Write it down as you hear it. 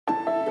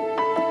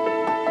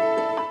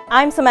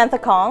I'm Samantha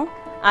Kong.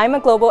 I'm a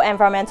global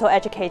environmental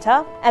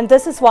educator, and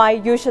this is why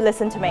you should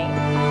listen to me.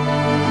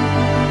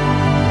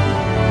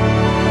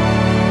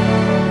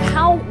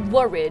 How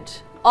worried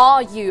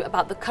are you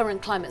about the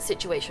current climate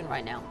situation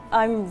right now?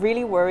 I'm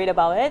really worried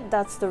about it.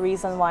 That's the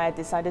reason why I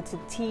decided to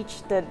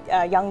teach the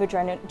younger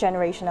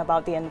generation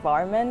about the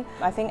environment.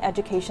 I think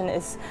education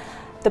is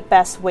the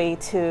best way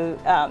to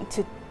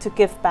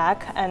give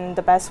back, and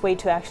the best way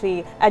to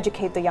actually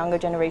educate the younger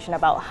generation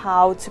about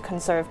how to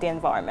conserve the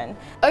environment.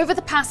 Over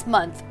the past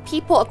month,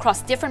 people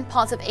across different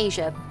parts of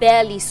Asia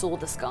barely saw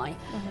the sky.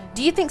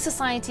 Do you think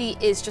society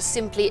is just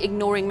simply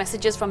ignoring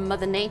messages from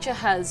Mother Nature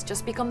has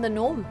just become the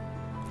norm?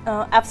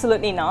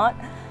 Absolutely not.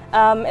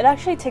 It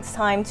actually takes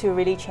time to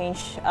really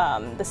change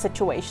the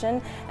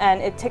situation, and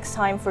it takes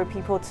time for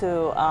people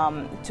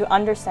to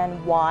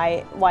understand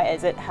why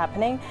is it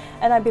happening.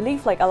 And I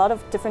believe like a lot of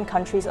different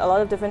countries, a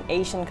lot of different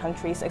Asian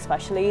countries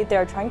especially,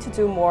 they're trying to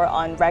do more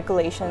on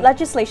regulation.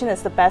 Legislation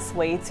is the best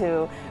way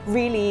to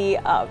really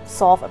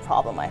solve a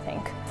problem, I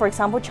think. For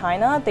example,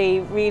 China,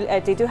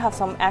 they do have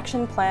some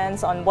action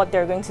plans on what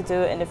they're going to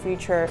do in the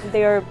future.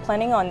 They are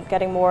planning on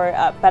getting more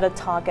better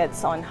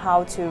targets on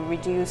how to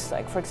reduce,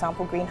 like for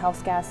example,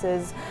 greenhouse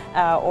gases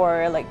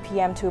or like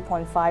PM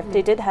 2.5.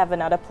 They did have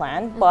another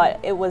plan, but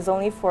it was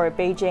only for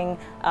Beijing,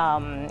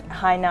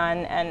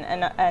 Hainan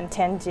and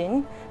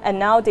Tianjin, and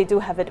now they do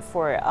have it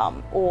for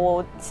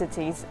all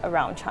cities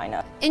around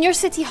China. In your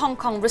city, Hong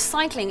Kong,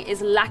 recycling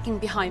is lacking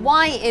behind.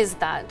 Why is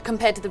that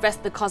compared to the rest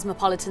of the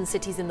cosmopolitan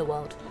cities in the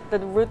world? The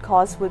root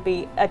cause would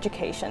be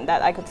education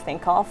that I could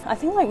think of. I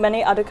think like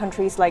many other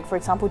countries, like for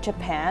example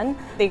Japan,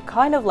 they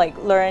kind of like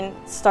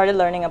started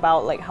learning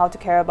about like how to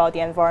care about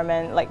the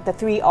environment, like the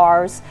 3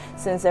 R's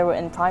since they were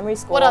in primary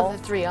school. What are the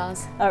 3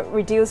 R's?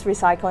 Reduce,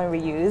 recycle, and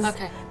reuse.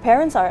 Okay.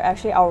 Parents are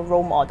actually our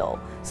role model.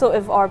 So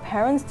if our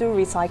parents do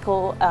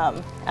recycle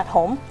at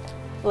home,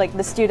 like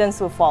the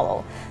students will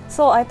follow.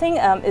 So I think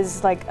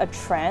it's like a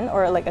trend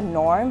or like a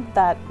norm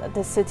that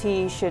the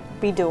city should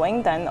be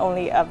doing, then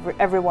only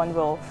everyone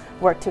will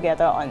work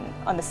together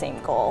on the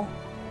same goal.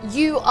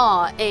 You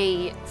are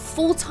a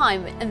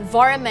full-time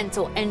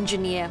environmental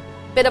engineer,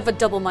 bit of a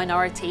double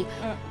minority,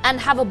 and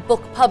have a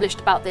book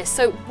published about this.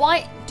 So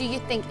why do you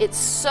think it's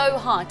so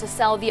hard to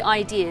sell the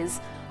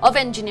ideas of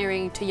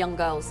engineering to young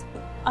girls?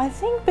 I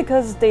think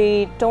because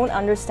they don't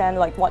understand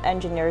like what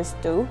engineers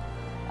do.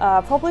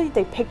 Probably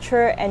they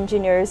picture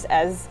engineers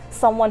as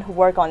someone who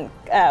work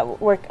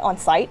on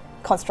site,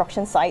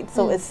 construction site,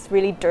 so it's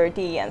really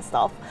dirty and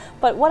stuff.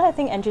 But what I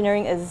think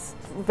engineering is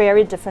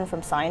very different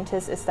from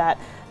scientists is that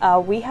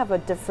we have a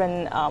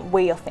different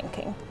way of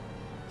thinking.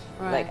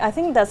 Right. Like, I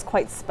think that's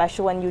quite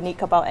special and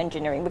unique about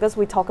engineering because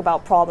we talk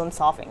about problem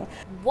solving.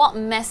 What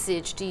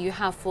message do you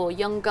have for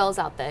young girls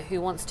out there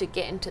who wants to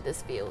get into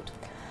this field?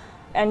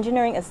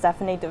 Engineering is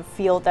definitely the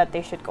field that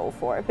they should go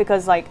for,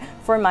 because like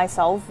for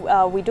myself,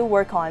 we do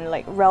work on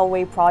like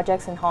railway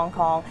projects in Hong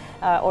Kong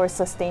or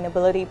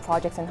sustainability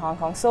projects in Hong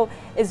Kong. So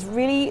it's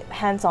really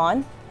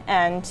hands-on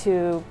and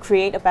to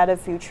create a better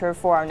future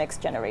for our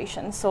next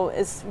generation. So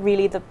it's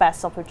really the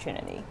best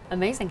opportunity.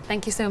 Amazing.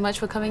 Thank you so much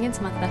for coming in,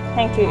 Samantha.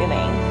 Thank you,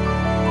 Elaine.